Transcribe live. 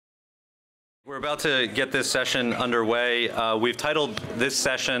We're about to get this session underway. We've titled this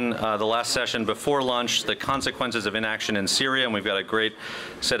session, the last session before lunch, The Consequences of Inaction in Syria, and we've got a great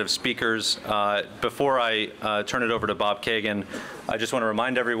set of speakers. Before I turn it over to Bob Kagan, I just want to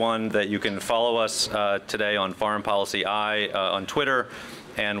remind everyone that you can follow us today on Foreign Policy I on Twitter,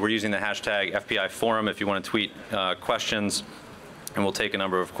 and we're using the hashtag FPI Forum if you want to tweet questions, and we'll take a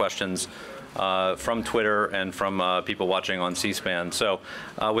number of questions from Twitter and from people watching on C-SPAN. So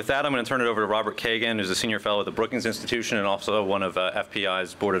with that, I'm going to turn it over to Robert Kagan, who's a senior fellow at the Brookings Institution and also one of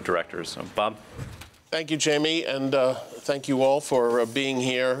FPI's board of directors. So, Bob? Thank you, Jamie, and thank you all for being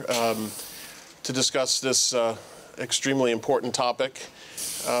here to discuss this extremely important topic.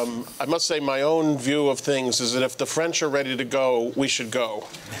 I must say my own view of things is that if the French are ready to go, we should go.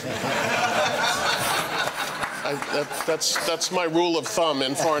 That's my rule of thumb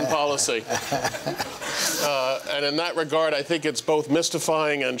in foreign policy. And in that regard, I think it's both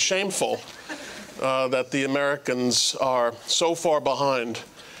mystifying and shameful that the Americans are so far behind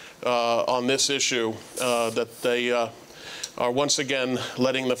on this issue that they are once again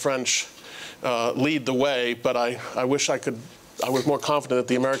letting the French lead the way. But I wish I was more confident that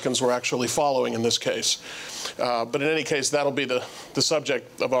the Americans were actually following in this case. But in any case, that'll be the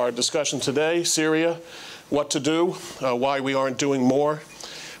subject of our discussion today. Syria. What to do, why we aren't doing more,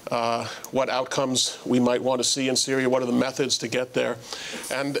 what outcomes we might want to see in Syria, what are the methods to get there.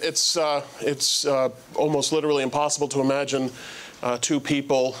 And it's almost literally impossible to imagine two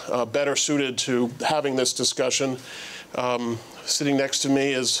people better suited to having this discussion. Sitting next to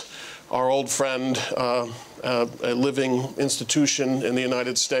me is our old friend, a living institution in the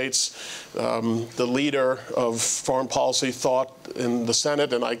United States, the leader of foreign policy thought in the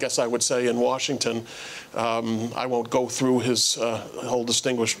Senate, and I guess I would say in Washington. I won't go through his whole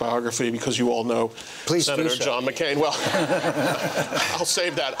distinguished biography because you all know Senator John McCain. Well, I'll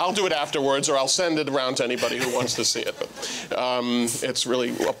save that. I'll do it afterwards, or I'll send it around to anybody who wants to see it. But it's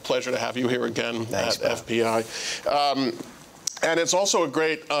really a pleasure to have you here again. Thanks, at Bob. FPI. And it's also a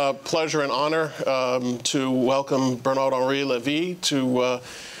great pleasure and honor to welcome Bernard-Henri Lévy to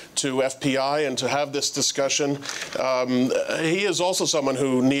FPI and to have this discussion. He is also someone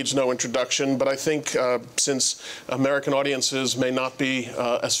who needs no introduction, but I think since American audiences may not be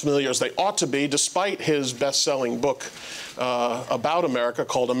as familiar as they ought to be, despite his best-selling book about America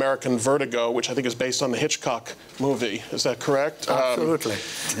called American Vertigo, which I think is based on the Hitchcock movie. Is that correct? Absolutely.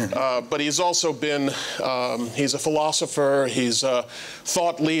 But he's also been, he's a philosopher, he's a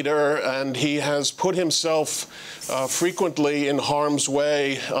thought leader, and he has put himself frequently in harm's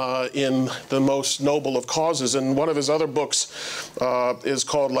way in the most noble of causes. And one of his other books is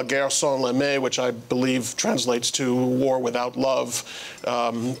called La Guerre sans l'aimer, which I believe translates to War Without Love,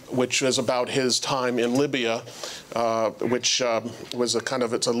 which is about his time in Libya, which was a kind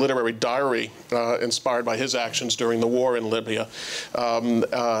of, it's a literary diary inspired by his actions during the war in Libya.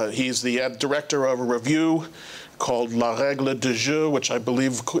 He's the director of a review called La Règle de Jeu, which I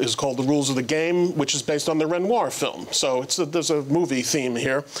believe is called The Rules of the Game, which is based on the Renoir film. So there's a movie theme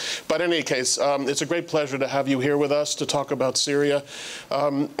here. But in any case, it's a great pleasure to have you here with us to talk about Syria.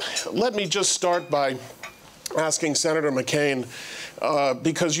 Let me just start by asking Senator McCain,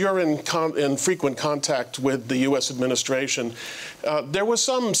 because you're in frequent contact with the U.S. administration, there was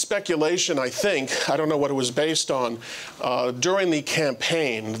some speculation, I think, I don't know what it was based on, during the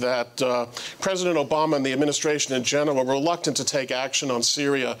campaign that President Obama and the administration in general were reluctant to take action on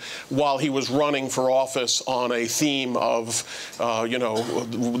Syria while he was running for office on a theme of, you know,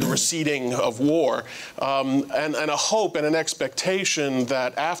 the receding of war, and a hope and an expectation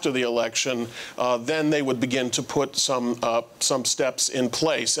that after the election, then they would begin to put some steps in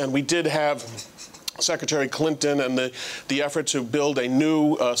place. And we did have Secretary Clinton and the effort to build a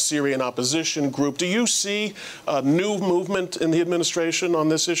new Syrian opposition group. Do you see a new movement in the administration on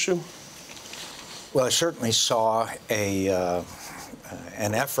this issue? Well, I certainly saw an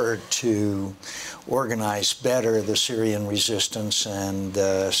effort to organize better the Syrian resistance, and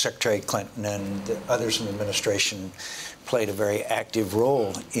Secretary Clinton and others in the administration played a very active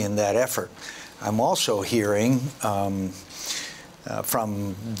role in that effort. I'm also hearing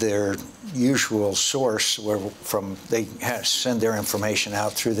from their usual source, they send their information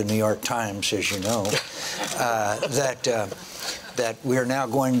out through the New York Times, as you know, that we're now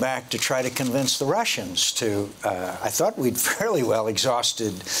going back to try to convince the Russians to, I thought we'd fairly well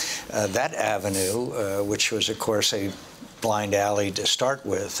exhausted that avenue, which was, of course, a blind alley to start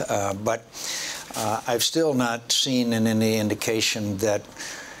with. But I've still not seen any indication that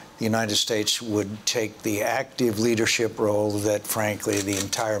the United States would take the active leadership role that, frankly, the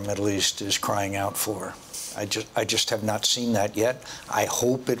entire Middle East is crying out for. I just have not seen that yet. I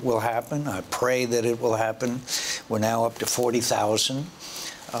hope it will happen. I pray that it will happen. We're now up to 40,000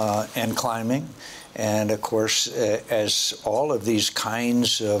 and climbing. And of course, as all of these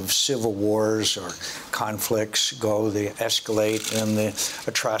kinds of civil wars or conflicts go, they escalate and the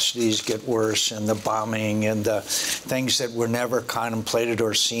atrocities get worse and the bombing and the things that were never contemplated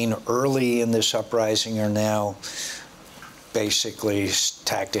or seen early in this uprising are now basically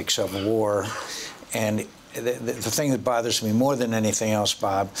tactics of war. And the thing that bothers me more than anything else,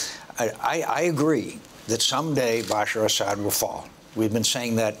 Bob, I agree that someday Bashar Assad will fall. We've been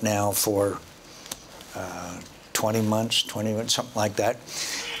saying that now for 20 months, something like that.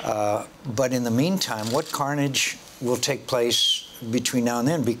 But in the meantime, what carnage will take place between now and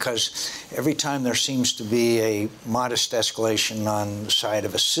then? Because every time there seems to be a modest escalation on the side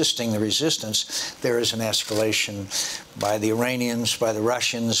of assisting the resistance, there is an escalation by the Iranians, by the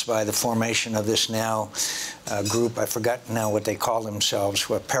Russians, by the formation of this now group. I forgot now what they call themselves,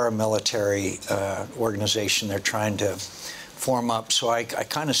 a paramilitary organization they're trying to form up. So I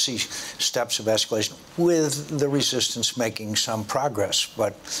kind of see steps of escalation with the resistance making some progress,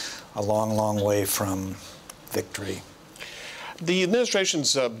 but a long, long way from victory. The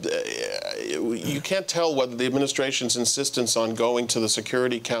administration's, you can't tell whether the administration's insistence on going to the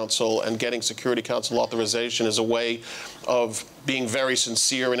Security Council and getting Security Council authorization is a way of being very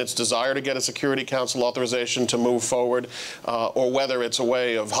sincere in its desire to get a Security Council authorization to move forward, or whether it's a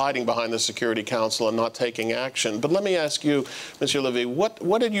way of hiding behind the Security Council and not taking action. But let me ask you, Monsieur Lévy,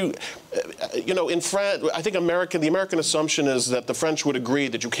 what did you, in France, I think the American assumption is that the French would agree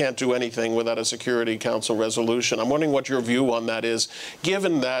that you can't do anything without a Security Council resolution. I'm wondering what your view on that is,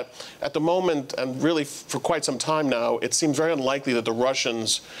 given that at the moment, and really for quite some time now, it seems very unlikely that the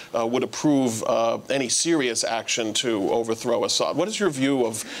Russians would approve any serious action to overthrow Assad. What is your view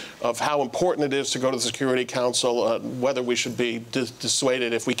of how important it is to go to the Security Council, whether we should be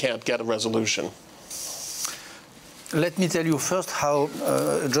dissuaded if we can't get a resolution? Let me tell you first how,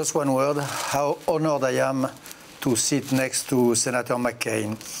 just one word, how honored I am to sit next to Senator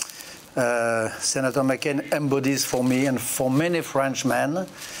McCain. Senator McCain embodies for me and for many Frenchmen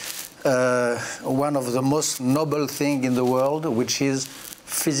one of the most noble things in the world, which is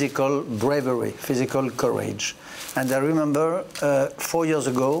physical bravery, physical courage. And I remember 4 years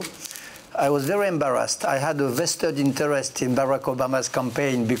ago, I was very embarrassed. I had a vested interest in Barack Obama's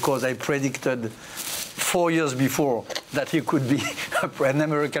campaign because I predicted 4 years before that he could be an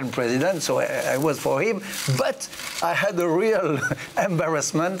American president, so I was for him. But I had a real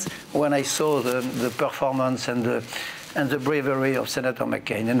embarrassment when I saw the performance and the bravery of Senator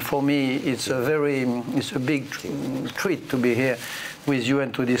McCain. And for me, it's a big treat to be here with you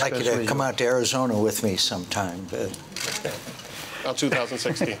and to discuss with you. I'd like you to come out to Arizona with me sometime.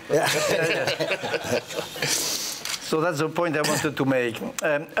 2016. So that's the point I wanted to make.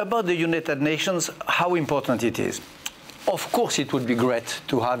 About the United Nations, how important it is. Of course it would be great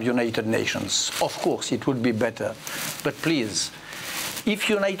to have United Nations. Of course it would be better. But please, if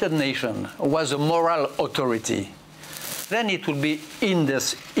United Nations was a moral authority, then it would be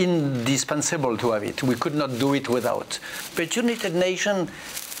indispensable to have it. We could not do it without. But United Nations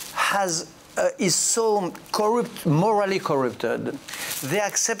is so corrupt, morally corrupted. They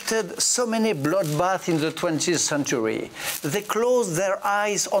accepted so many bloodbaths in the 20th century. They closed their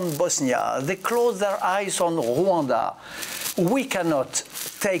eyes on Bosnia. They closed their eyes on Rwanda. We cannot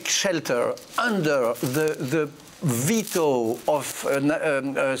take shelter under the veto of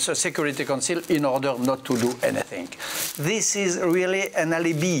Security Council in order not to do anything. This is really an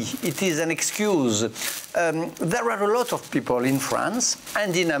alibi. It is an excuse. There are a lot of people in France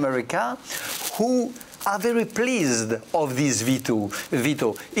and in America who are very pleased of this veto.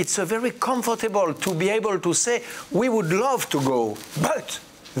 It's very comfortable to be able to say, we would love to go, but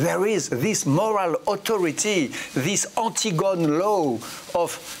there is this moral authority, this anti-gun law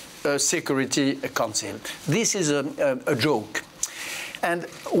of Security Council. This is a joke. And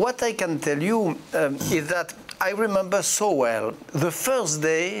what I can tell you is that I remember so well the first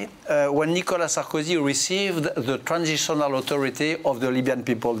day when Nicolas Sarkozy received the transitional authority of the Libyan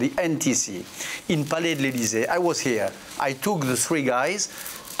people, the NTC, in Palais de l'Élysée. I was here. I took the three guys,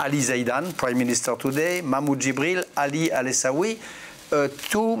 Ali Zaidan, Prime Minister today, Mahmoud Jibril, Ali Al-Essawi,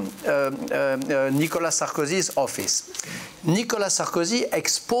 to Nicolas Sarkozy's office. Nicolas Sarkozy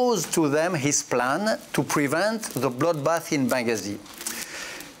exposed to them his plan to prevent the bloodbath in Benghazi.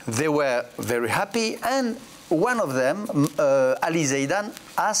 They were very happy, and one of them, Ali Zaidan,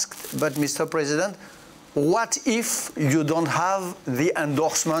 asked, but Mr. President, what if you don't have the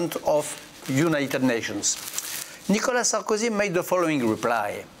endorsement of United Nations? Nicolas Sarkozy made the following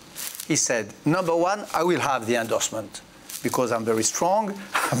reply. he said, number one, I will have the endorsement because I'm very strong,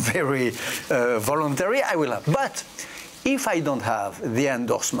 I'm very voluntary, I will have. But if I don't have the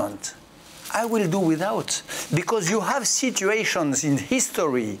endorsement, I will do without, because you have situations in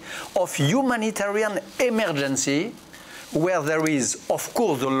history of humanitarian emergency where there is, of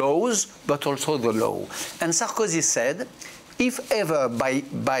course, the laws, but also the law. And Sarkozy said, if ever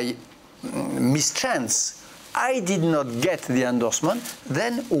by mischance I did not get the endorsement,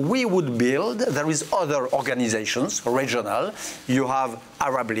 then we would build, there is other organizations, regional, you have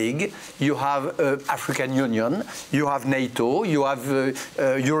Arab League, you have African Union, you have NATO, you have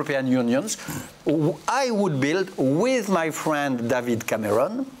European Unions. I would build with my friend David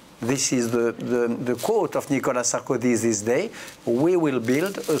Cameron, this is the quote of Nicolas Sarkozy this day, we will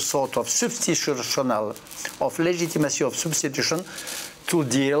build a sort of substitutional, of legitimacy of substitution to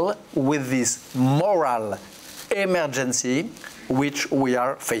deal with this moral emergency which we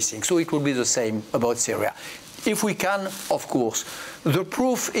are facing. So it will be the same about Syria. If we can, of course. The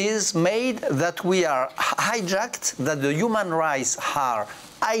proof is made that we are hijacked, that the human rights are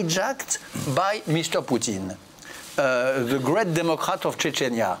hijacked by Mr. Putin, the great Democrat of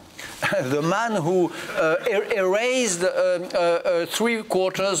Chechnya, the man who erased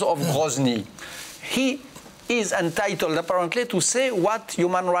 3/4 of Grozny. He is entitled apparently to say what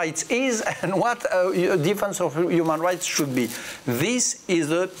human rights is and what defense of human rights should be. This is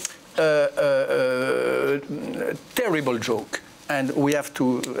a terrible joke, and we have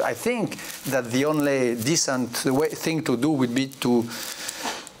to, I think that the only decent thing to do would be to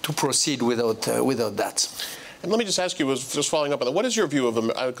proceed without that. And let me just ask you, just following up on that, what is your view of,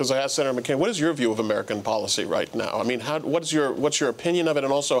 because I asked Senator McCain, what is your view of American policy right now? I mean, what's your opinion of it,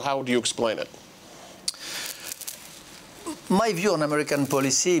 and also how do you explain it? My view on American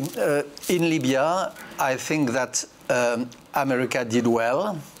policy in Libya, I think that America did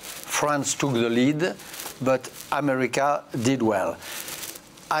well. France took the lead, but America did well.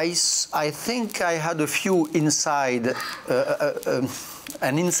 I think I had a few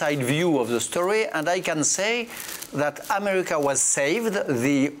an inside view of the story, and I can say that America was saved,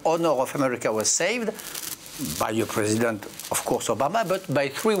 the honor of America was saved by a president, of course, Obama, but by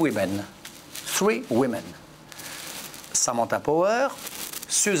 3 women. 3 women. Samantha Power,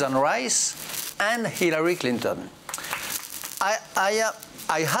 Susan Rice, and Hillary Clinton.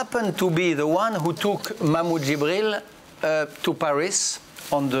 I happen to be the one who took Mahmoud Jibril to Paris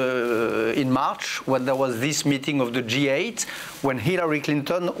in March, when there was this meeting of the G8, when Hillary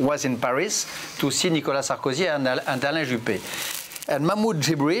Clinton was in Paris to see Nicolas Sarkozy and Alain Juppé. And Mahmoud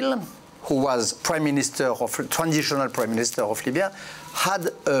Jibril, who was transitional prime minister of Libya, had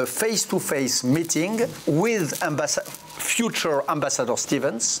a face-to-face meeting with future Ambassador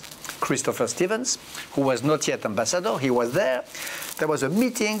Christopher Stevens, who was not yet ambassador. He was there. There was a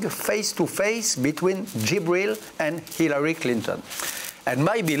meeting face-to-face between Jibril and Hillary Clinton. And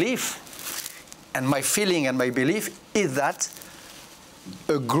my belief, and my feeling and my belief is that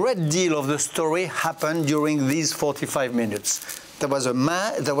a great deal of the story happened during these 45 minutes. There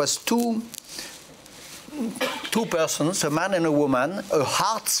was two persons, a man and a woman, a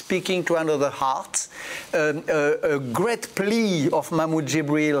heart speaking to another heart, a great plea of Mahmoud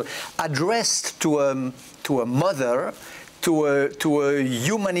Jibril addressed to a mother, to a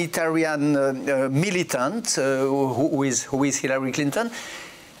humanitarian militant who is Hillary Clinton.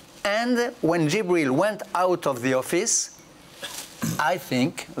 And when Jibril went out of the office, I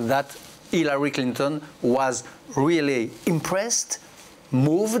think that Hillary Clinton was really impressed,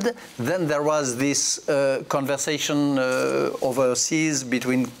 moved. Then there was this conversation overseas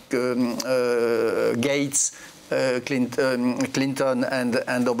between Gates, Clinton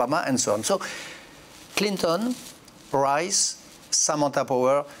and Obama, and so on. So Clinton, Rice, Samantha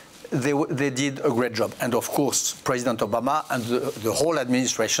Power, they did a great job. And of course, President Obama and the whole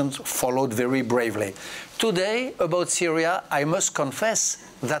administration followed very bravely. Today, about Syria, I must confess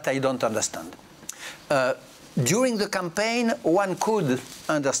that I don't understand. During the campaign, one could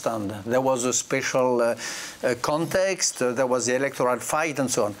understand. There was a special context, there was the electoral fight and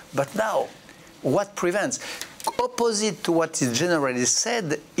so on. But now, what prevents? Opposite to what is generally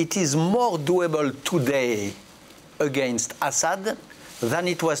said, it is more doable today against Assad than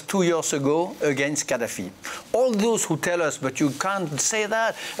it was 2 years ago against Gaddafi. All those who tell us, but you can't say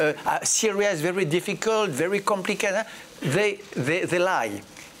that, Syria is very difficult, very complicated, they lie.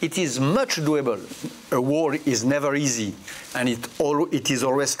 It is much doable. A war is never easy, and it is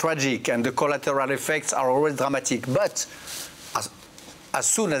always tragic, and the collateral effects are always dramatic. But as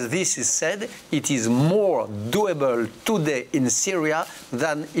soon as this is said, it is more doable today in Syria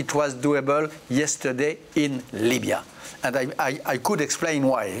than it was doable yesterday in Libya. And I could explain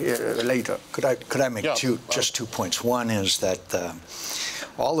why later. Could I make just 2 points? One is that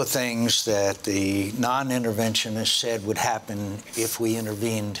all the things that the non-interventionists said would happen if we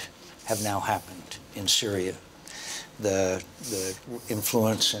intervened have now happened in Syria. The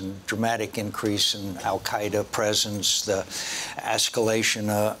influence and dramatic increase in al-Qaeda presence, the escalation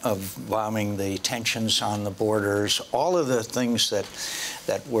of bombing, the tensions on the borders, all of the things that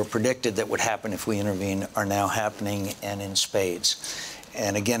were predicted that would happen if we intervene are now happening, and in spades.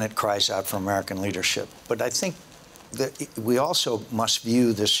 And again, it cries out for American leadership. But I think that we also must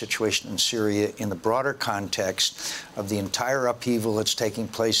view this situation in Syria in the broader context of the entire upheaval that's taking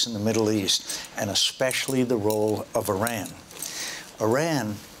place in the Middle East, and especially the role of Iran.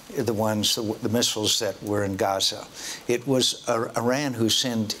 Iran are the missiles that were in Gaza. It was Iran who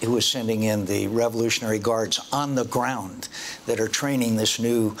was sending in the Revolutionary Guards on the ground that are training this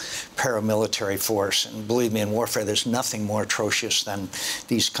new paramilitary force. And believe me, in warfare, there's nothing more atrocious than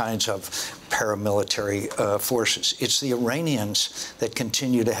these kinds of paramilitary forces. It's the Iranians that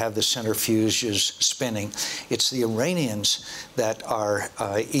continue to have the centrifuges spinning. It's the Iranians that are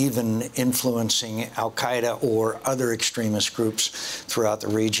even influencing al-Qaeda or other extremist groups throughout the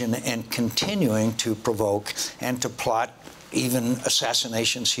region, and continuing to provoke and to plot even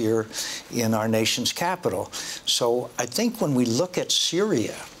assassinations here in our nation's capital. So I think when we look at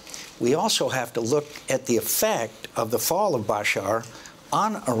Syria, we also have to look at the effect of the fall of Bashar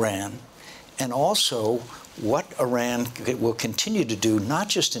on Iran, and also what Iran will continue to do, not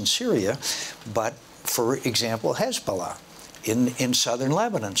just in Syria, but, for example, Hezbollah in southern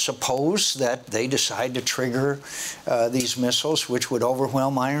Lebanon. Suppose that they decide to trigger these missiles, which would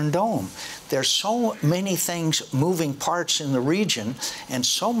overwhelm Iron Dome. There's so many things, moving parts in the region, and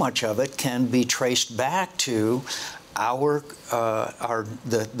so much of it can be traced back to the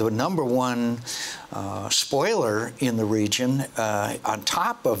number one spoiler in the region, on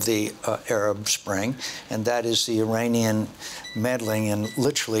top of the Arab Spring, and that is the Iranian meddling in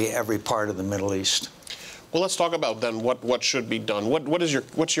literally every part of the Middle East. Well, let's talk about then what should be done.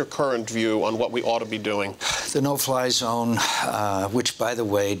 What's your current view on what we ought to be doing? The no-fly zone, which, by the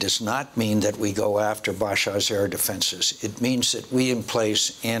way, does not mean that we go after Bashar's air defenses. It means that we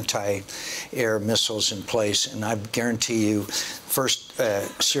place anti-air missiles in place, and I guarantee you, first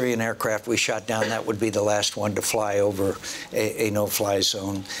Syrian aircraft we shot down, that would be the last one to fly over a no-fly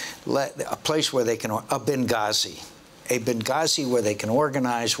zone. A place where they can, a Benghazi where they can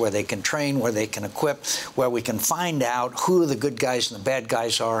organize, where they can train, where they can equip, where we can find out who the good guys and the bad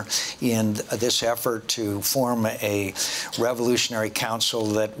guys are in this effort to form a revolutionary council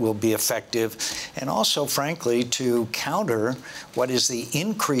that will be effective, and also, frankly, to counter what is the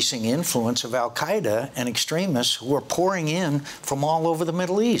increasing influence of al-Qaeda and extremists who are pouring in from all over the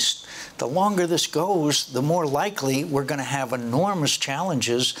Middle East. The longer this goes, the more likely we're going to have enormous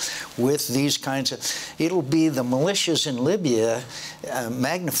challenges with these kinds of... It'll be the militias in Libya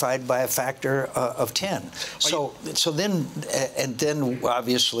magnified by a factor of 10. So then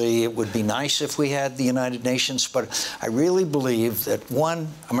obviously it would be nice if we had the United Nations, but I really believe that, one,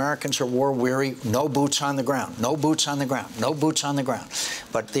 Americans are war weary, no boots on the ground, no boots on the ground, no boots on the ground.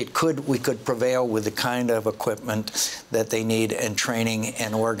 But we could prevail with the kind of equipment that they need, and training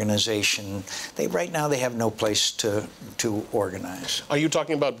and organization. Right now they have no place to organize. Are you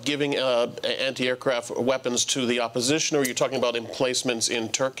talking about giving anti-aircraft weapons to the opposition, or are you talking about emplacements in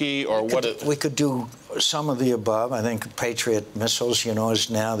Turkey, or what? We could do some of the above. I think Patriot missiles, as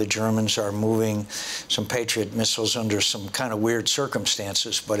now the Germans are moving some Patriot missiles under some kind of weird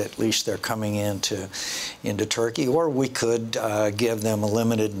circumstances, but at least they're coming into Turkey. Or we could give them a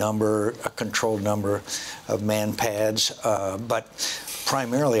limited number, a controlled number of man pads. But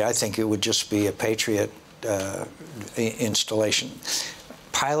primarily, I think it would just be a Patriot installation.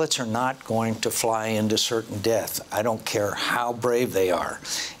 Pilots are not going to fly into certain death. I don't care how brave they are.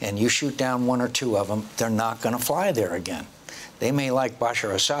 And you shoot down one or two of them, they're not going to fly there again. They may like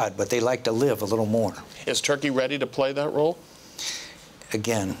Bashar Assad, but they like to live a little more. Is Turkey ready to play that role?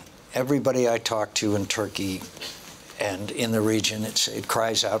 Again, everybody I talk to in Turkey and in the region, it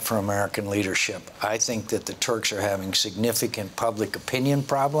cries out for American leadership. I think that the Turks are having significant public opinion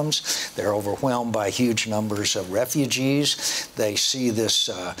problems. They're overwhelmed by huge numbers of refugees. They see this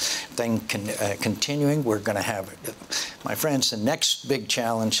thing continuing. We're going to have, my friends, the next big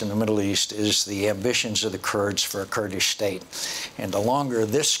challenge in the Middle East is the ambitions of the Kurds for a Kurdish state. And the longer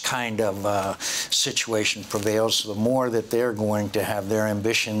this kind of situation prevails, the more that they're going to have their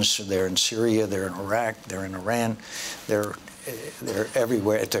ambitions. They're in Syria, they're in Iraq, they're in Iran. They're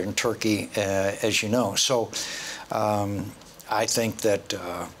everywhere. They're in Turkey, as you know. So I think that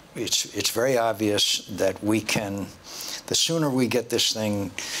it's very obvious that we can, the sooner we get this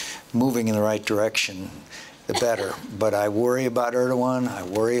thing moving in the right direction, the better. But I worry about Erdogan. I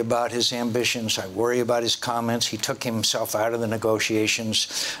worry about his ambitions. I worry about his comments. He took himself out of the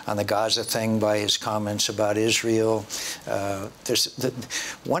negotiations on the Gaza thing by his comments about Israel.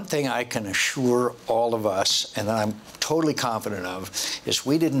 One thing I can assure all of us, and I'm totally confident of, is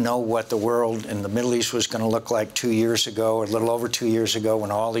we didn't know what the world in the Middle East was going to look like 2 years ago, or a little over 2 years ago,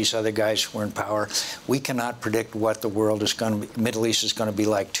 when all these other guys were in power. We cannot predict what the world is going to be, Middle East is going to be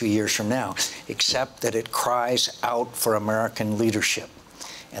like 2 years from now, except that it cries out for American leadership.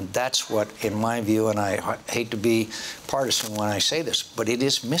 And that's what, in my view, and I hate to be partisan when I say this, but it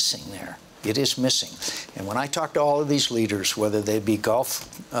is missing there. It is missing. And when I talk to all of these leaders, whether they be Gulf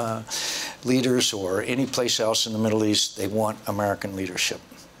leaders or any place else in the Middle East, they want American leadership.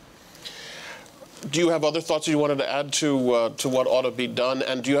 Do you have other thoughts you wanted to add to what ought to be done?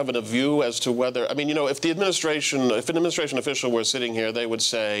 And do you have a view as to whether, I mean, you know, if an administration official were sitting here, they would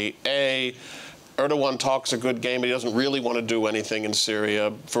say, A, Erdogan talks a good game, but he doesn't really want to do anything in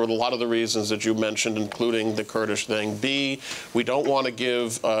Syria for a lot of the reasons that you mentioned, including the Kurdish thing. B, we don't want to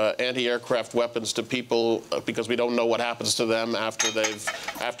give anti-aircraft weapons to people because we don't know what happens to them after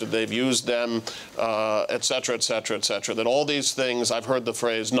they've used them, et cetera, et cetera, et cetera. That all these things, I've heard the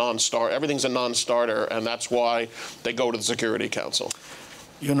phrase non-starter, everything's a non-starter, and that's why they go to the Security Council.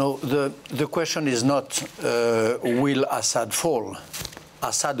 You know, the question is not will Assad fall?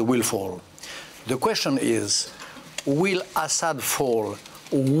 Assad will fall. The question is, will Assad fall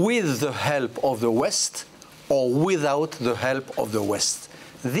with the help of the West or without the help of the West?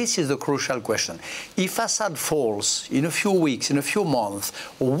 This is the crucial question. If Assad falls in a few weeks, in a few months,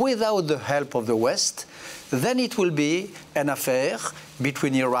 without the help of the West, then it will be an affair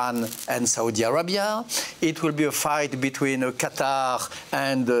between Iran and Saudi Arabia. It will be a fight between Qatar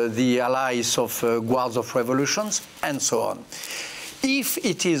and the allies of Guards of Revolutions, and so on. If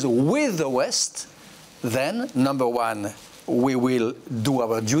it is with the West, then, number one, we will do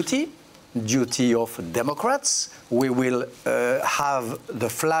our duty of Democrats. We will have the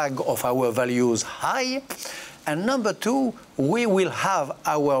flag of our values high. And number two, we will have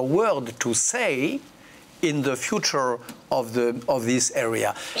our word to say in the future of this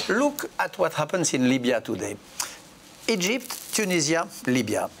area. Look at what happens in Libya today. Egypt, Tunisia,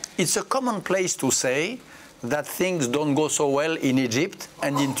 Libya. It's a common place to say that things don't go so well in Egypt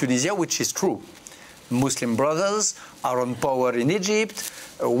and in Tunisia, which is true. Muslim brothers are on power in Egypt,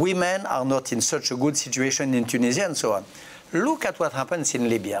 women are not in such a good situation in Tunisia, and so on. Look at what happens in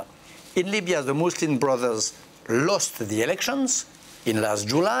Libya. In Libya, the Muslim brothers lost the elections in last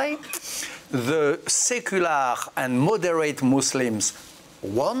July. The secular and moderate Muslims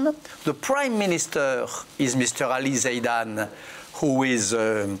won. The prime minister is Mr. Ali Zaidan, who is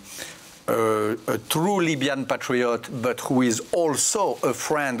a true Libyan patriot, but who is also a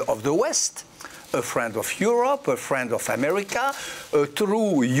friend of the West, a friend of Europe, a friend of America, a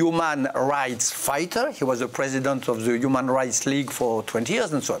true human rights fighter. He was the president of the Human Rights League for 20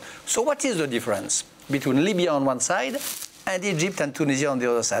 years and so on. So what is the difference between Libya on one side and Egypt and Tunisia on the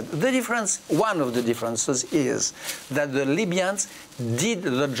other side? The difference, one of the differences, is that the Libyans did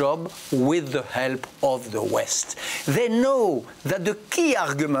the job with the help of the West. They know that the key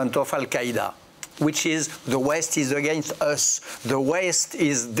argument of Al-Qaeda, which is the West is against us, the West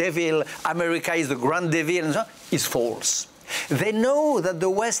is devil, America is the grand devil, and so on, is false. They know that the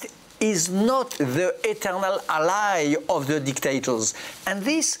West is not the eternal ally of the dictators. And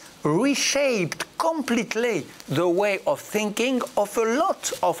this reshaped completely the way of thinking of a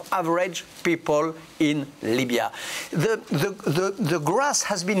lot of average people in Libya. The grass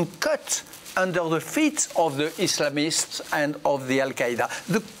has been cut under the feet of the Islamists and of the Al-Qaeda.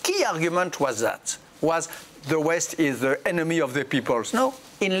 The key argument was the West is the enemy of the peoples. No,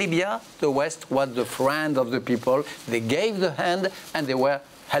 in Libya, the West was the friend of the people. They gave the hand and they were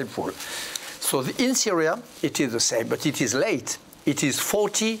helpful. So in Syria, it is the same, but it is late. It is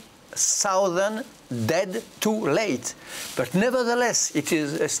 40,000 dead too late. But nevertheless, it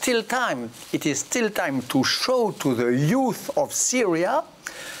is still time. It is still time to show to the youth of Syria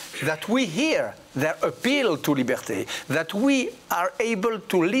that we hear their appeal to liberty, that we are able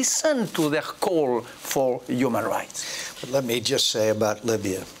to listen to their call for human rights. But let me just say about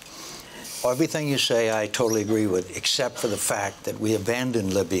Libya. Everything you say I totally agree with, except for the fact that we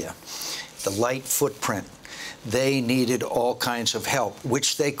abandoned Libya. The light footprint. They needed all kinds of help,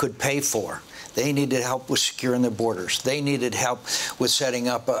 which they could pay for. They needed help with securing their borders. They needed help with setting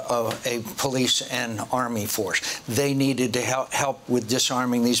up a police and army force. They needed to help with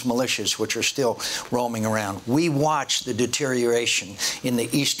disarming these militias, which are still roaming around. We watched the deterioration in the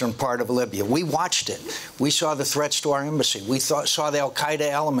eastern part of Libya. We watched it. We saw the threats to our embassy. We saw the al-Qaeda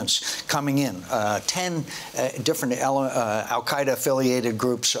elements coming in. 10 different al-Qaeda affiliated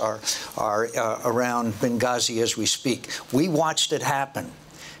groups are around Benghazi as we speak. We watched it happen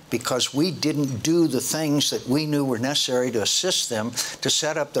because we didn't do the things that we knew were necessary to assist them to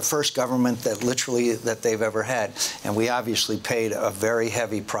set up the first government that literally that they've ever had. And we obviously paid a very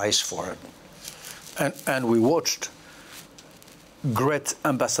heavy price for it. And we watched great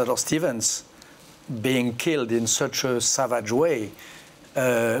Ambassador Stevens being killed in such a savage way,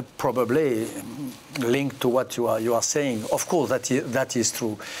 probably linked to what you are saying. Of course, that is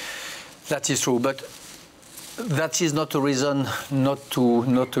true. That is true, but that is not a reason not to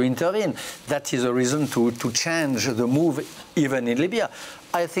intervene. That is a reason to change the move even in Libya.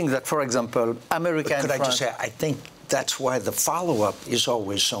 I think that, for example, America and France... Could I just say, I think that's why the follow-up is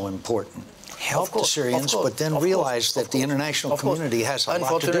always so important. Help the Syrians, but then realize that the international community has a lot to do.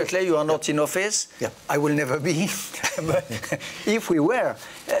 Unfortunately, you are not in office. Yeah. I will never be. But if we were,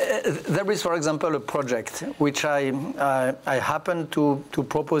 there is, for example, a project which I happened to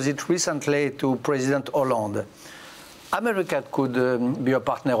propose it recently to President Hollande. America could be a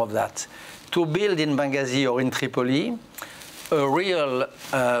partner of that, to build in Benghazi or in Tripoli a real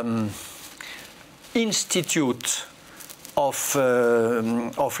institute of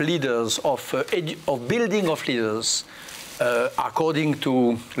leaders, of building of leaders, according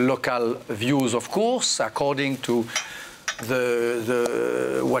to local views, of course, according to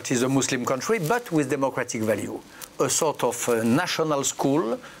what is a Muslim country, but with democratic value. A sort of national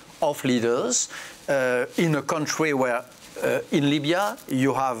school of leaders in a country where, in Libya,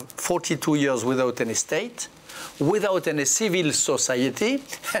 you have 42 years without any state, without any civil society,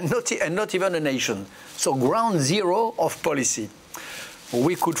 and not even a nation. So ground zero of policy.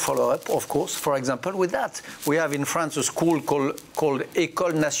 We could follow up, of course, for example, with that. We have in France a school called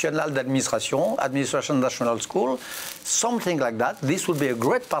École Nationale d'Administration, Administration National School, something like that. This would be a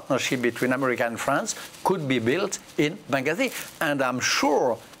great partnership between America and France, could be built in Benghazi. And I'm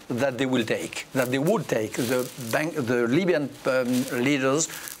sure that they would take. The Libyan leaders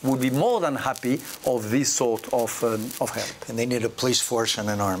would be more than happy of this sort of help. And they need a police force and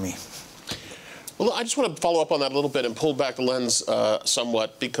an army. Well, I just want to follow up on that a little bit and pull back the lens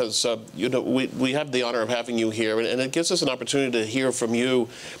somewhat, because you know, we have the honor of having you here, and it gives us an opportunity to hear from you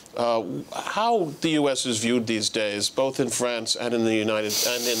how the U.S. is viewed these days, both in France and in the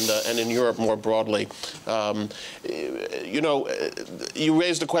and in Europe more broadly. You know, you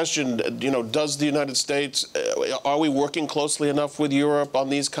raised a question. You know, does the United States are we working closely enough with Europe on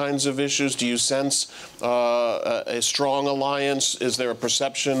these kinds of issues? Do you sense a strong alliance? Is there a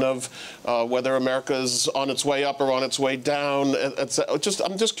perception of whether America is on its way up or on its way down?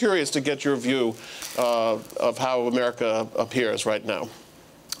 I'm just curious to get your view of how America appears right now.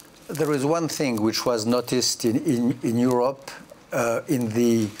 There is one thing which was noticed in Europe in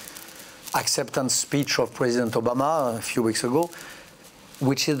the acceptance speech of President Obama a few weeks ago,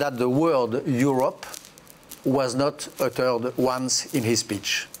 which is that the word Europe was not uttered once in his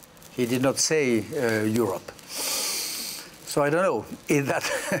speech. He did not say Europe. So I don't know, is that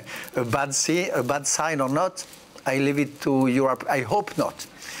a bad sign or not? I leave it to Europe. I hope not.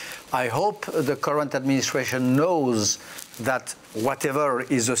 I hope the current administration knows that whatever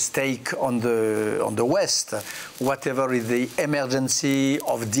is a stake on the West, whatever is the emergency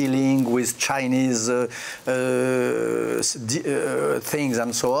of dealing with Chinese things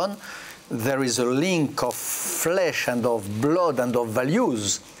and so on, there is a link of flesh and of blood and of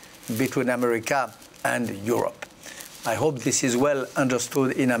values between America and Europe. I hope this is well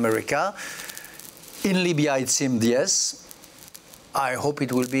understood in America. In Libya, it seemed yes. I hope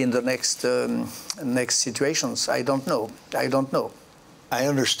it will be in the next situations. I don't know. I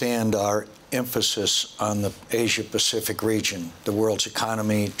understand our emphasis on the Asia-Pacific region, the world's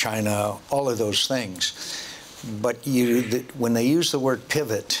economy, China, all of those things. But when they use the word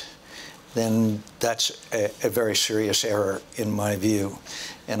pivot, then that's a very serious error in my view.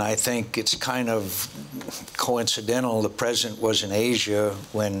 And I think it's kind of coincidental the president was in Asia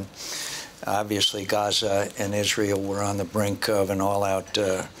when obviously Gaza and Israel were on the brink of an all-out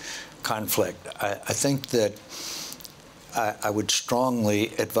conflict. I think that I would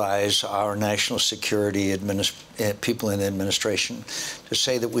strongly advise our national security people in the administration to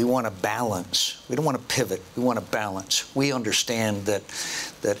say that we want to balance. We don't want to pivot. We want to balance. We understand that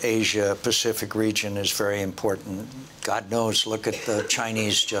Asia-Pacific region is very important. God knows, look at the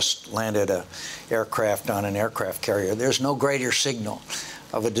Chinese just landed an aircraft on an aircraft carrier. There's no greater signal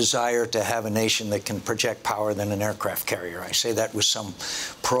of a desire to have a nation that can project power than an aircraft carrier. I say that with some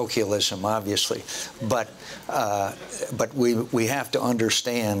parochialism, obviously, but we have to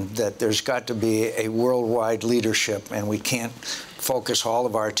understand that there's got to be a worldwide leadership, and we can't focus all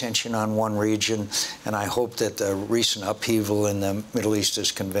of our attention on one region. And I hope that the recent upheaval in the Middle East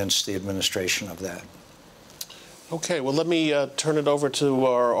has convinced the administration of that. Okay, well, let me turn it over to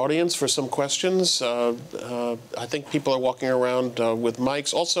our audience for some questions. I think people are walking around with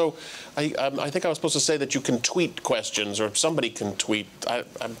mics. Also, I think I was supposed to say that you can tweet questions, or somebody can tweet.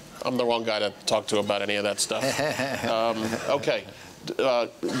 I'm the wrong guy to talk to about any of that stuff. Okay.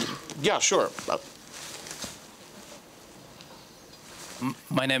 Yeah, sure.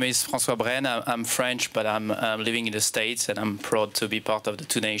 My name is François Brenne. I'm French, but I'm living in the States, and I'm proud to be part of the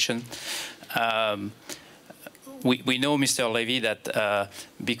two nations. We know, Mr. Lévy, that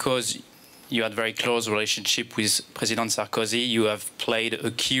because you had a very close relationship with President Sarkozy, you have played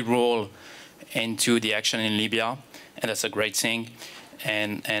a key role into the action in Libya, and that's a great thing.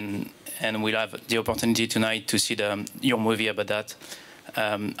 And we'll have the opportunity tonight to see your movie about that.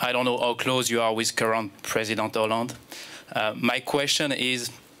 I don't know how close you are with current President Hollande. My question is,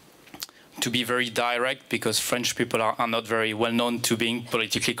 to be very direct, because French people are not very well known to being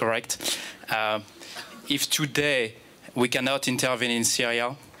politically correct. If today we cannot intervene in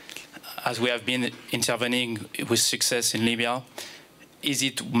Syria, as we have been intervening with success in Libya, is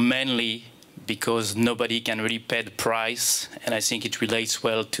it mainly because nobody can really pay the price? And I think it relates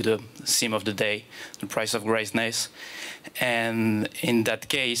well to the theme of the day, the price of greatness. And in that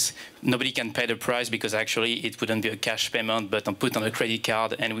case, nobody can pay the price because actually it wouldn't be a cash payment, but put on a credit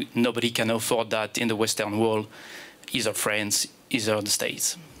card, and nobody can afford that in the Western world, either France, either the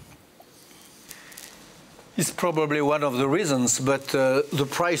States. It's probably one of the reasons, but the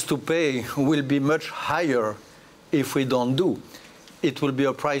price to pay will be much higher if we don't do. It will be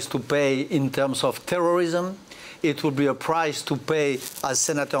a price to pay in terms of terrorism. It will be a price to pay, as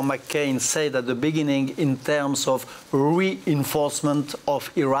Senator McCain said at the beginning, in terms of reinforcement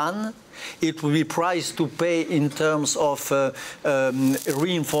of Iran. It will be a price to pay in terms of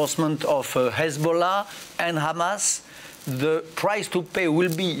reinforcement of Hezbollah and Hamas. The price to pay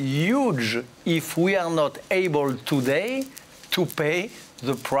will be huge if we are not able today to pay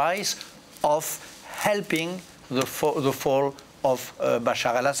the price of helping the fall of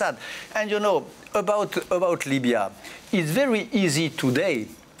Bashar al-Assad. And you know, about Libya, it's very easy today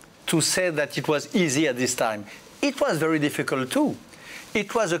to say that it was easy at this time. It was very difficult too.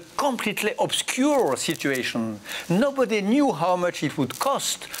 It was a completely obscure situation. Nobody knew how much it would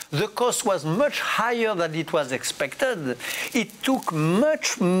cost. The cost was much higher than it was expected. It took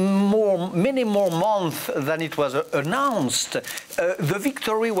many more months than it was announced. The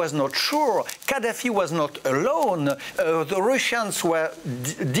victory was not sure. Gaddafi was not alone. The Russians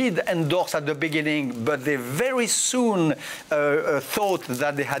did endorse at the beginning, but they very soon thought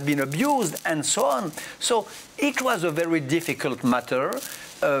that they had been abused, and so on. So it was a very difficult matter,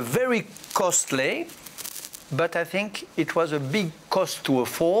 very costly, but I think it was a big cost to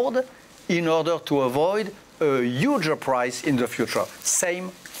afford in order to avoid a huger price in the future. Same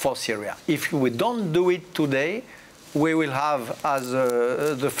for Syria. If we don't do it today, we will have, as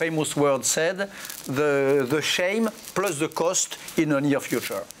the famous word said, the shame plus the cost in the near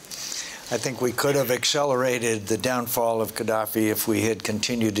future. I think we could have accelerated the downfall of Gaddafi if we had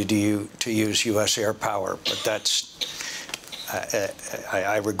continued to use U.S. air power, but that's,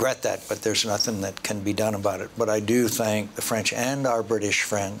 I regret that, but there's nothing that can be done about it. But I do thank the French and our British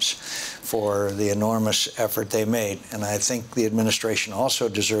friends for the enormous effort they made. And I think the administration also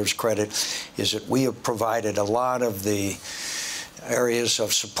deserves credit, is that we have provided a lot of the areas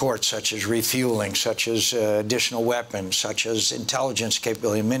of support, such as refueling, such as additional weapons, such as intelligence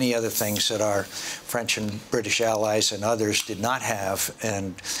capability, many other things that our French and British allies and others did not have.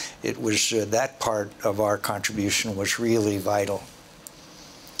 And it was that part of our contribution was really vital.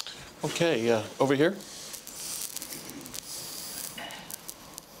 Okay, over here.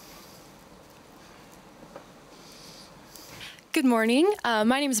 Good Good morning.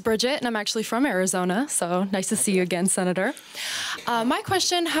 My name is Bridget, and I'm actually from Arizona, so nice to see you again, Senator. My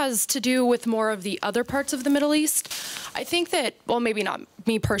question has to do with more of the other parts of the Middle East. I think that, well, maybe not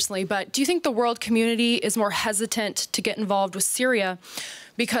me personally, but do you think the world community is more hesitant to get involved with Syria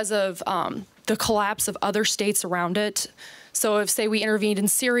because of the collapse of other states around it? So if, say, we intervened in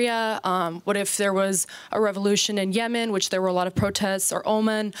Syria, what if there was a revolution in Yemen, which there were a lot of protests, or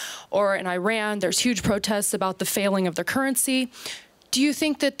Oman, or in Iran, there's huge protests about the failing of their currency. Do you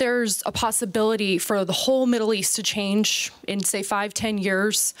think that there's a possibility for the whole Middle East to change in, say, 5-10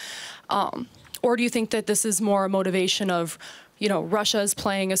 years? Or do you think that this is more a motivation of, you know, Russia's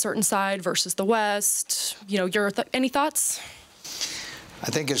playing a certain side versus the West? You know, any thoughts? I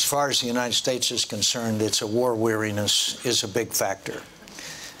think as far as the United States is concerned, it's a war weariness is a big factor.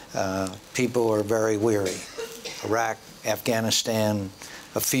 People are very weary. Iraq, Afghanistan,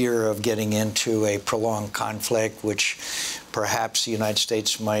 a fear of getting into a prolonged conflict, which perhaps the United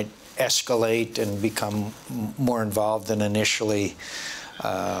States might escalate and become more involved than initially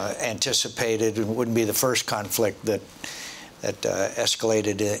anticipated. It wouldn't be the first conflict that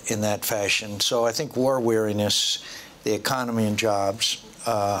escalated in that fashion. So I think war weariness, the economy and jobs,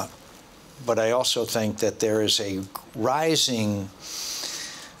 but I also think that there is a rising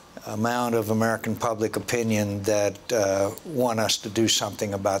amount of American public opinion that want us to do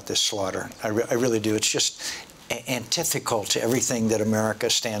something about this slaughter. I really do. It's just antithetical to everything that America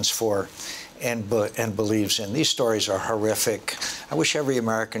stands for and believes in. These stories are horrific. I wish every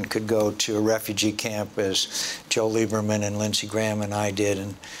American could go to a refugee camp as Joe Lieberman and Lindsey Graham and I did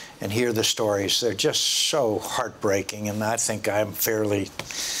and hear the stories. They're just so heartbreaking, and I think I'm fairly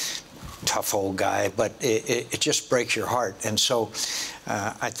tough old guy, but it just breaks your heart. And so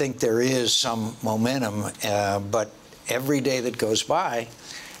I think there is some momentum, but every day that goes by,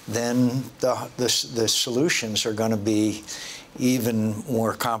 then the solutions are going to be even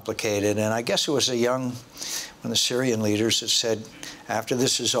more complicated. And I guess it was one of the Syrian leaders that said, after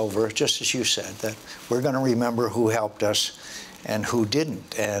this is over, just as you said, that we're going to remember who helped us and who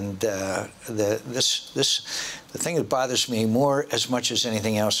didn't. And the thing that bothers me more, as much as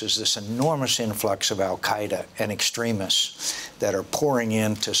anything else, is this enormous influx of al-Qaeda and extremists that are pouring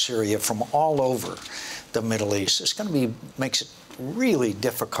into Syria from all over the Middle East. It's going to makes it really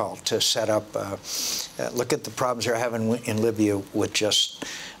difficult to set up. Look at the problems they're having in Libya with just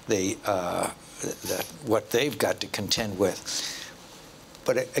what they've got to contend with.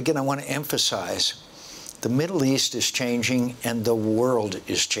 But again, I want to emphasize, the Middle East is changing and the world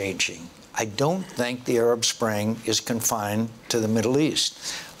is changing. I don't think the Arab Spring is confined to the Middle East.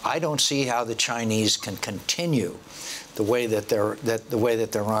 I don't see how the Chinese can continue the way that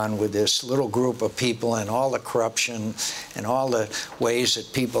they're on with this little group of people and all the corruption and all the ways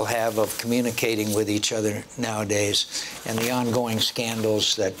that people have of communicating with each other nowadays and the ongoing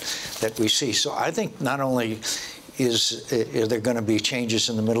scandals that we see. So I think not only is there going to be changes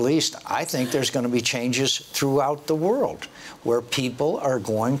in the Middle East, I think there's going to be changes throughout the world where people are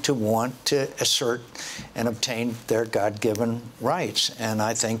going to want to assert and obtain their God-given rights. And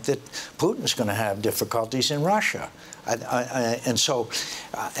I think that Putin's going to have difficulties in Russia.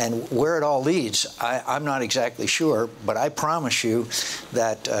 And where it all leads, I'm not exactly sure, but I promise you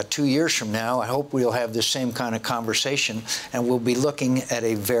that 2 years from now, I hope we'll have the same kind of conversation, and we'll be looking at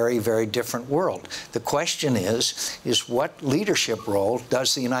a very, very different world. The question is what leadership role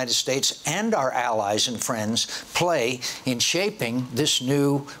does the United States and our allies and friends play in shaping this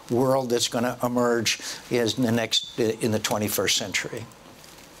new world that's going to emerge in the 21st century?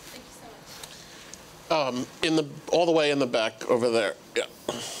 All the way in the back over there. Yeah.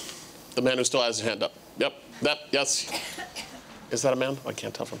 The man who still has his hand up. Yep. Yes. Is that a man? I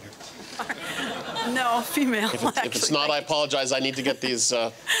can't tell from here. No, female. If it's not, I apologize. I need to get these.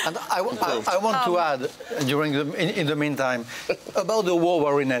 And I want to add, in the meantime, about the war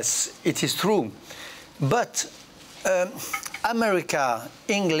weariness. It is true, but America,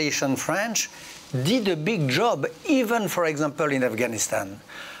 English and French did a big job, even, for example, in Afghanistan.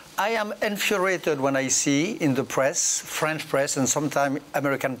 I am infuriated when I see in the press, French press and sometimes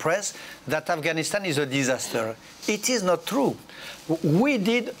American press, that Afghanistan is a disaster. It is not true. We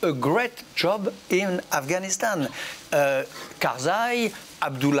did a great job in Afghanistan. Karzai,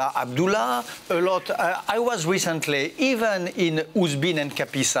 Abdullah, a lot. I was recently, even in Uzbin and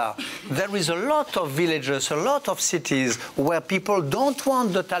Kapisa, there is a lot of villages, a lot of cities where people don't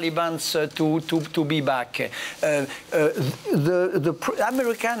want the Taliban to be back. The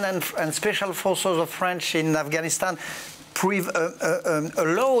American and special forces of French in Afghanistan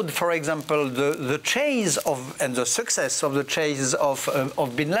allowed, for example, the chase of and the success of the chase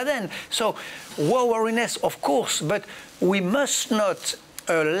of Bin Laden. So war weariness, of course, but we must not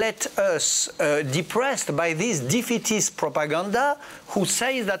let us depressed by this defeatist propaganda who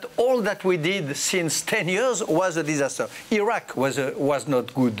says that all that we did since 10 years was a disaster. Iraq was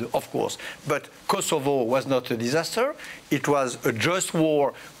not good, of course, but Kosovo was not a disaster. It was a just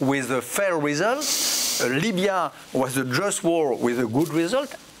war with a fair result. Libya was a just war with a good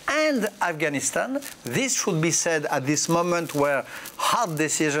result. And Afghanistan, this should be said at this moment where hard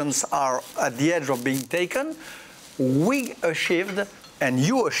decisions are at the edge of being taken, we achieved, and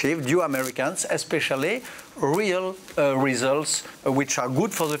you achieved, you Americans especially, real results which are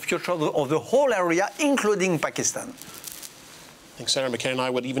good for the future of the whole area, including Pakistan. I think Senator McCain and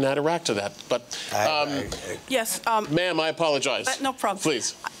I would even add Iraq to that. But yes, ma'am, I apologize. No problem.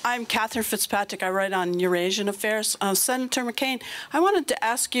 Please. I'm Catherine Fitzpatrick. I write on Eurasian affairs. Senator McCain, I wanted to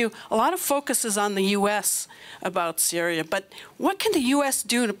ask you, a lot of focus is on the U.S. about Syria, but what can the U.S.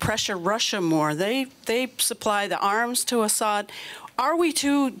 do to pressure Russia more? They supply the arms to Assad. Are we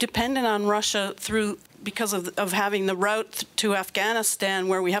too dependent on Russia because of having the route to Afghanistan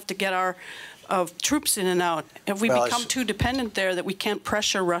where we have to get our troops in and out? Have we become too dependent there that we can't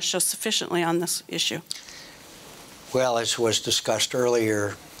pressure Russia sufficiently on this issue? Well, as was discussed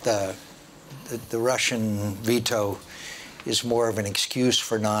earlier, the Russian veto is more of an excuse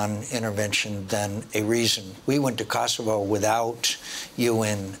for non-intervention than a reason. We went to Kosovo without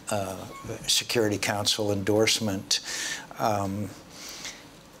UN Security Council endorsement.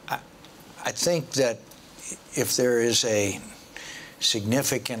 I think that if there is a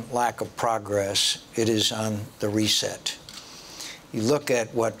significant lack of progress, it is on the reset. You look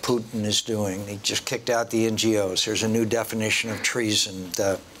at what Putin is doing. He just kicked out the NGOs. There's a new definition of treason.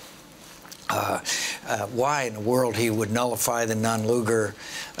 Why in the world he would nullify the non-Lugar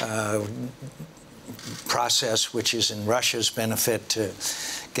process, which is in Russia's benefit to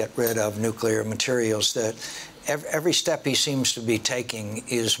get rid of nuclear materials. That every step he seems to be taking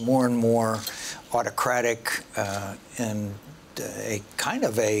is more and more autocratic and a kind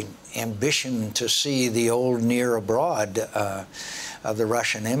of a ambition to see the old near abroad of the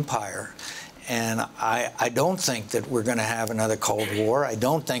Russian Empire. And I don't think that we're going to have another Cold War. I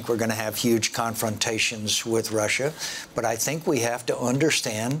don't think we're going to have huge confrontations with Russia. But I think we have to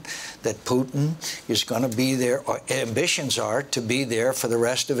understand that Putin is going to be there, or ambitions are to be there for the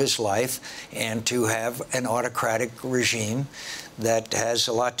rest of his life and to have an autocratic regime that has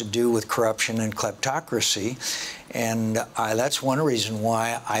a lot to do with corruption and kleptocracy. And that's one reason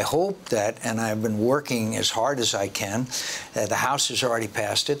why I hope that, and I've been working as hard as I can, the House has already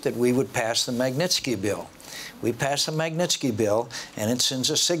passed it, that we would pass the Magnitsky bill. We pass the Magnitsky bill, and it sends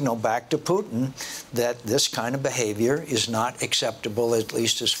a signal back to Putin that this kind of behavior is not acceptable, at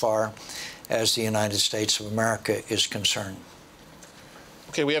least as far as the United States of America is concerned.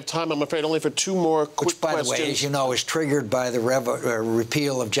 Okay, we have time, I'm afraid, only for two more quick questions. Which, by the way, as you know, is triggered by the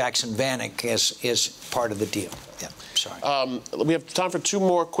repeal of Jackson-Vanik as part of the deal. Yeah, sorry. We have time for two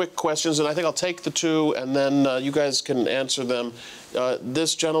more quick questions, and I think I'll take the two, and then you guys can answer them.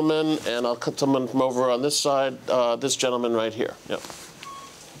 This gentleman, and I'll cut someone from over on this side. This gentleman right here. Yeah.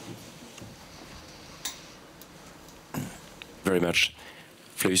 Very much.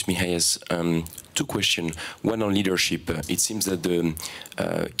 Flavius Mihailles. Two questions. One on leadership. It seems that the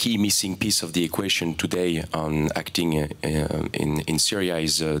key missing piece of the equation today on acting in Syria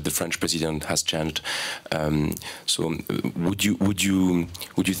is the French president has changed. So would you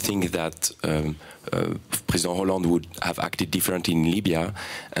think that President Hollande would have acted differently in Libya?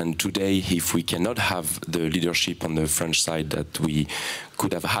 And today, if we cannot have the leadership on the French side that we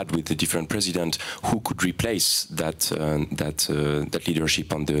could have had with the different president, who could replace that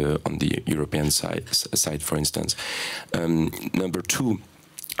leadership on the European side, for instance? Number two,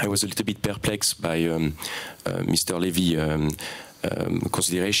 I was a little bit perplexed by Mr. Lévy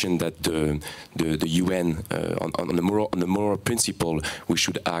consideration that the UN on the moral principle we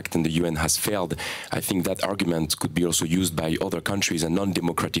should act and the UN has failed. I think that argument could be also used by other countries and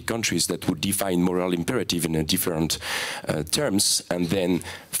non-democratic countries that would define moral imperative in a different terms and then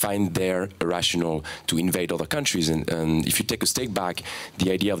find their rationale to invade other countries. And if you take a step back,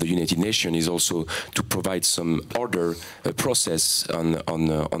 the idea of the United Nations is also to provide some order process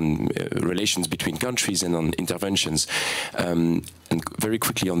on relations between countries and on interventions. And very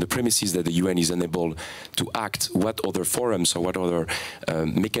quickly, on the premises that the UN is unable to act, what other forums or what other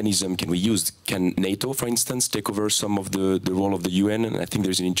mechanism can we use? Can NATO, for instance, take over some of the role of the UN? And I think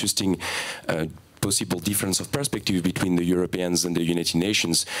there's an interesting possible difference of perspective between the Europeans and the United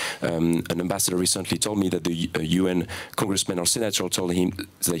Nations. An ambassador recently told me that the UN congressman or senator told him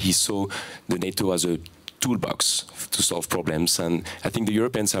that he saw the NATO as a toolbox to solve problems, and I think the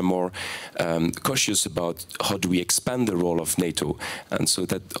Europeans are more cautious about how do we expand the role of NATO, and so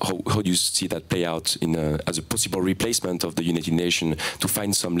that how do you see that play out in as a possible replacement of the United Nations to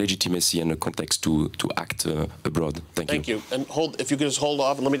find some legitimacy and a context to act abroad? Thank you. And if you could just hold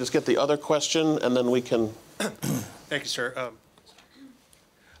off, and let me just get the other question, and then we can. Thank you, sir.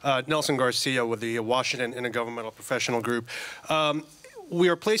 Nelson Garcia with the Washington Intergovernmental Professional Group. We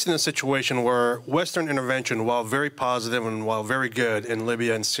are placed in a situation where Western intervention, while very positive and while very good in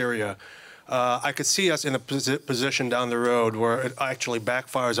Libya and Syria, I could see us in a position down the road where it actually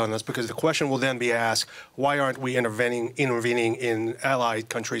backfires on us, because the question will then be asked, why aren't we intervening in allied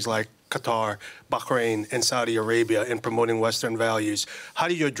countries like Qatar, Bahrain, and Saudi Arabia in promoting Western values? How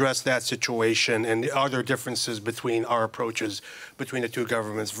do you address that situation, and are there differences between our approaches between the two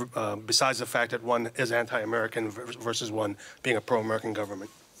governments, besides the fact that one is anti-American versus one being a pro-American government?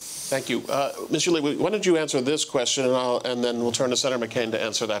 Thank you. Mr. Lévy, why don't you answer this question, and then we'll turn to Senator McCain to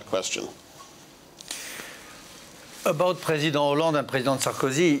answer that question. About President Hollande and President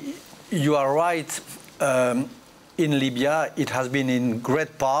Sarkozy, you are right. In Libya, it has been in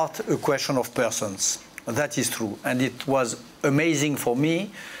great part a question of persons. That is true. And it was amazing for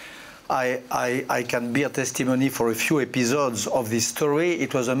me. I can bear testimony for a few episodes of this story.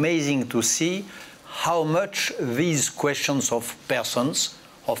 It was amazing to see how much these questions of persons,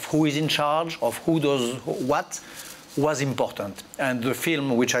 of who is in charge, of who does what, was important. And the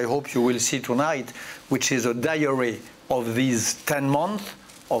film, which I hope you will see tonight, which is a diary of these 10 months,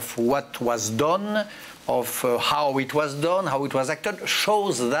 of what was done, of how it was done, how it was acted,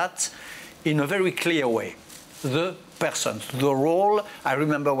 shows that in a very clear way. The persons, the role. I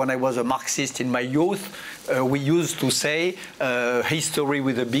remember when I was a Marxist in my youth, we used to say, history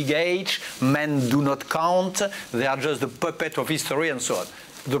with a big H, men do not count, they are just the puppet of history, and so on.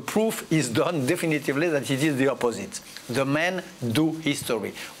 The proof is done definitively that it is the opposite. The men do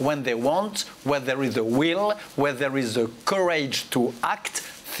history. When they want, where there is a will, where there is a courage to act,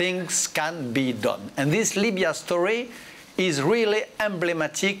 things can be done. And this Libya story is really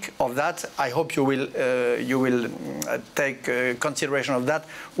emblematic of that. I hope you will take consideration of that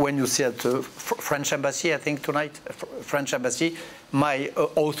when you see at the French Embassy, I think tonight, French Embassy, my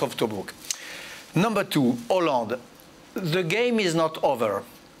oath of Tobruk. Number two, Hollande. The game is not over,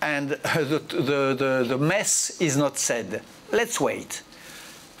 and the mess is not said. Let's wait.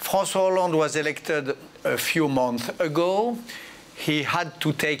 François Hollande was elected a few months ago. He had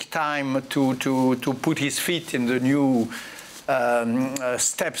to take time to put his feet in the new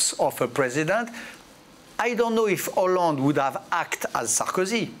steps of a president. I don't know if Hollande would have acted as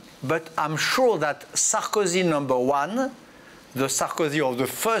Sarkozy, but I'm sure that Sarkozy number one, the Sarkozy of the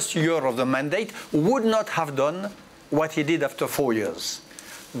first year of the mandate, would not have done what he did after 4 years.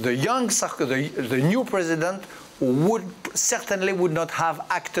 The young Sarkozy, the new president, certainly would not have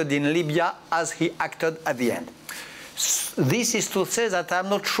acted in Libya as he acted at the end. This is to say that I'm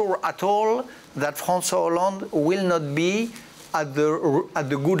not sure at all that François Hollande will not be at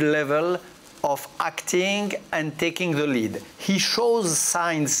the good level of acting and taking the lead. He shows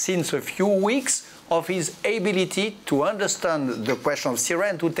signs since a few weeks of his ability to understand the question of Syria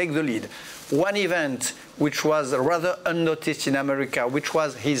and to take the lead. One event which was rather unnoticed in America, which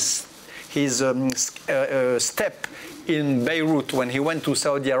was his step in Beirut when he went to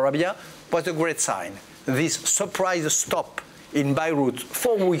Saudi Arabia, was a great sign. This surprise stop in Beirut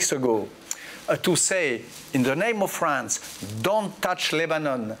 4 weeks ago to say, in the name of France, don't touch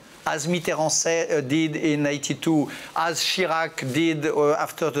Lebanon, as Mitterrand did in '82, as Chirac did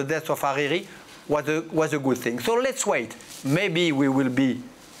after the death of Hariri, was a good thing. So let's wait. Maybe we will be,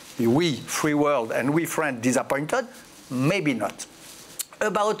 we, free world, and we France, disappointed. Maybe not.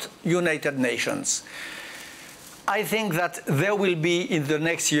 About United Nations. I think that there will be, in the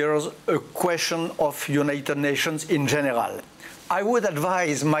next years, a question of United Nations in general. I would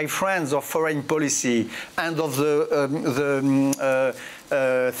advise my friends of foreign policy and of the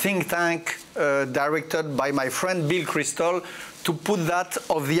think tank directed by my friend Bill Kristol to put that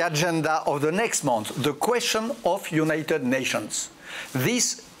on the agenda of the next month, the question of United Nations.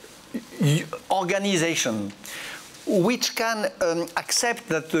 This organization, which can accept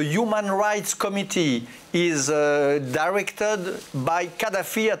that the Human Rights Committee is directed by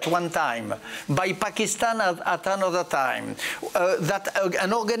Gaddafi at one time, by Pakistan at another time, that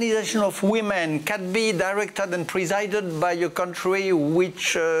an organization of women can be directed and presided by a country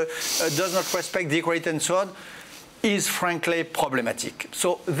which does not respect the equality and so on. is frankly problematic.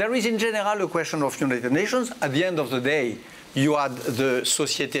 So there is in general a question of United Nations. At the end of the day, you had the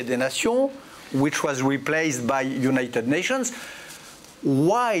Société des Nations, which was replaced by United Nations.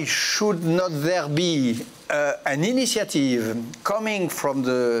 Why should not there be an initiative coming from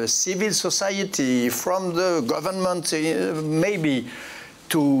the civil society, from the government, maybe,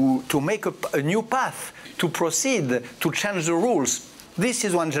 to make a new path, to proceed, to change the rules? This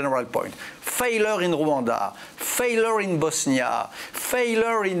is one general point. Failure in Rwanda, failure in Bosnia,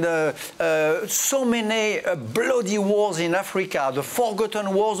 failure in so many bloody wars in Africa, the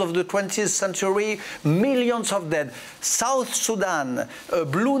forgotten wars of the 20th century, millions of dead. South Sudan,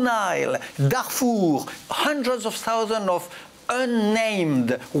 Blue Nile, Darfur, hundreds of thousands of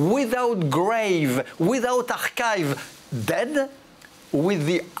unnamed, without grave, without archive, dead, with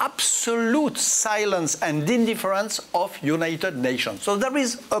the absolute silence and indifference of United Nations. So there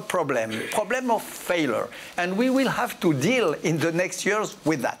is a problem of failure, and we will have to deal in the next years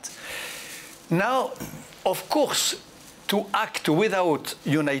with that. Now, of course, to act without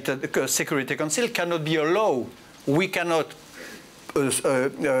United Security Council cannot be a law. We cannot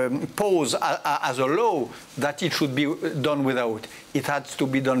pose as a law that it should be done without. It has to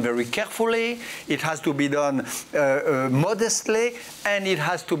be done very carefully, it has to be done modestly, and it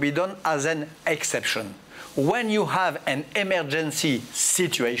has to be done as an exception. When you have an emergency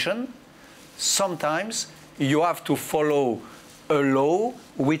situation, sometimes you have to follow a law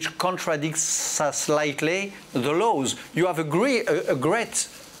which contradicts slightly the laws. You have a great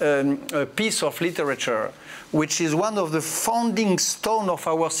piece of literature which is one of the founding stones of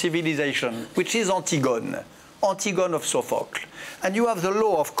our civilization, which is Antigone of Sophocles. And you have the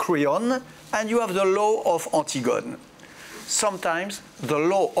law of Creon, and you have the law of Antigone. Sometimes the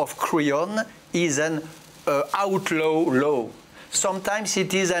law of Creon is an outlaw law. Sometimes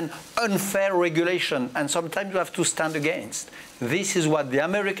it is an unfair regulation, and sometimes you have to stand against. This is what the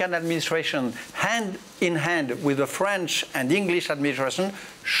American administration, hand in hand with the French and English administration,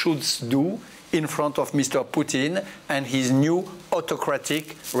 should do in front of Mr. Putin and his new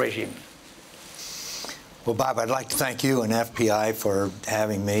autocratic regime. Well, Bob, I'd like to thank you and FPI for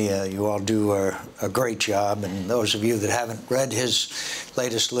having me. You all do a great job, and those of you that haven't read his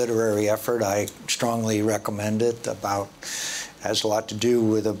latest literary effort, I strongly recommend it. Has a lot to do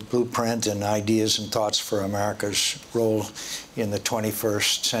with a blueprint and ideas and thoughts for America's role in the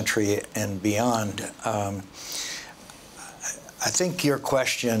 21st century and beyond. I think your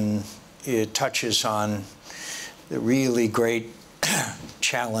question, it touches on the really great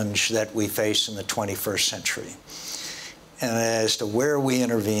challenge that we face in the 21st century. And as to where we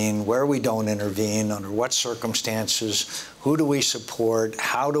intervene, where we don't intervene, under what circumstances, who do we support,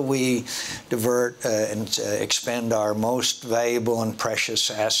 how do we divert and expend our most valuable and precious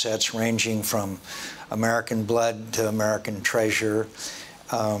assets, ranging from American blood to American treasure.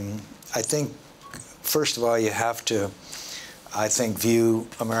 I think, first of all, you have to, view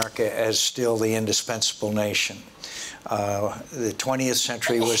America as still the indispensable nation. The 20th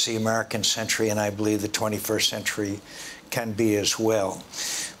century was the American century, and I believe the 21st century can be as well.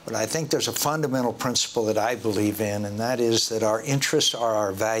 But I think there's a fundamental principle that I believe in, and that is that our interests are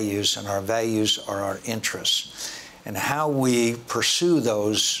our values, and our values are our interests. And how we pursue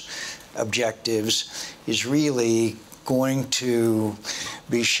those objectives is really going to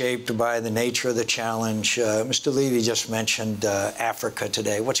be shaped by the nature of the challenge. Mr. Lévy just mentioned Africa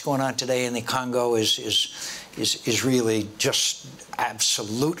today. What's going on today in the Congo is really just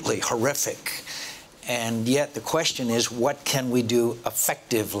absolutely horrific. And yet the question is, what can we do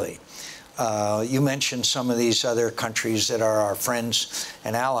effectively? You mentioned some of these other countries that are our friends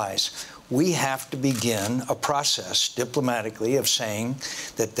and allies. We have to begin a process diplomatically of saying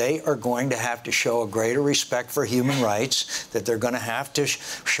that they are going to have to show a greater respect for human rights, that they're going to have to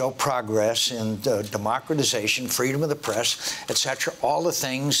show progress in democratization, freedom of the press, etc., all the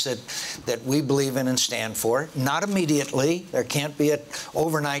things that we believe in and stand for. Not immediately. There can't be an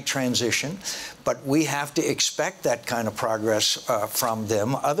overnight transition. But we have to expect that kind of progress from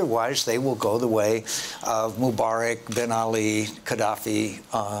them. Otherwise, they will go the way of Mubarak, Ben Ali, Gaddafi,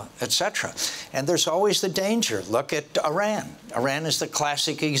 etc. And there's always the danger. Look at Iran. Iran is the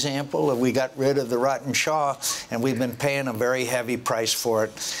classic example. We got rid of the rotten Shah, and we've been paying a very heavy price for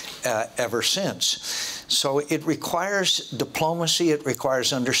it ever since. So it requires diplomacy, it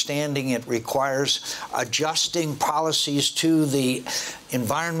requires understanding, it requires adjusting policies to the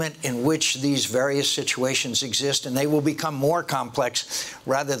environment in which these various situations exist, and they will become more complex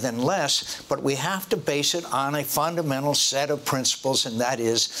rather than less, but we have to base it on a fundamental set of principles, and that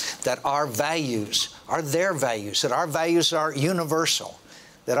is that our values are their values, that our values are universal,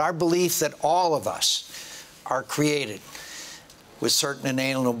 that our belief that all of us are created with certain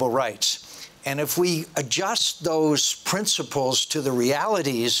inalienable rights. And if we adjust those principles to the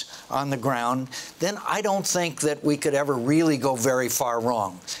realities on the ground, then I don't think that we could ever really go very far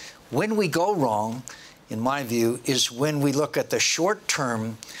wrong. When we go wrong, in my view, is when we look at the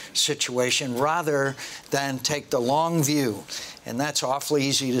short-term situation rather than take the long view. And that's awfully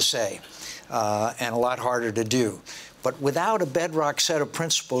easy to say and a lot harder to do. But without a bedrock set of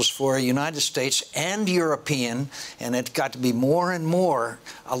principles for the United States and European, and it's got to be more and more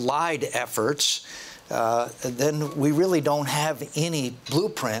allied efforts, then we really don't have any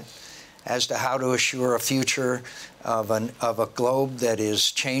blueprint as to how to assure a future of a globe that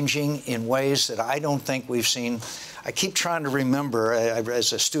is changing in ways that I don't think we've seen. I keep trying to remember,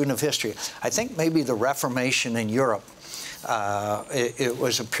 as a student of history, I think maybe the Reformation in Europe, it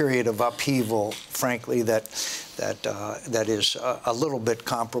was a period of upheaval, frankly, that is a little bit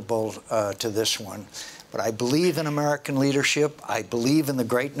comparable to this one. But I believe in American leadership. I believe in the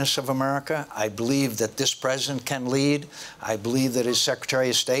greatness of America. I believe that this president can lead. I believe that his Secretary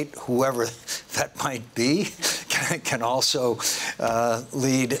of State, whoever that might be, can also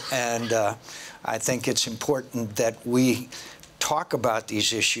lead. And I think it's important that we talk about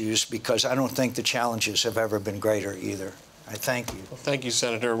these issues because I don't think the challenges have ever been greater either. I thank you. Well, thank you,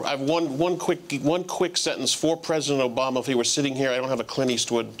 Senator. I have one quick sentence for President Obama. If he were sitting here, I don't have a Clint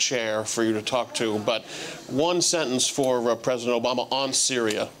Eastwood chair for you to talk to, but one sentence for President Obama on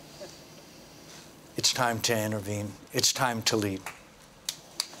Syria. It's time to intervene. It's time to lead.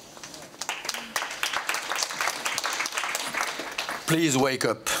 Please wake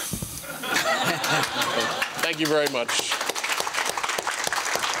up. Thank you very much.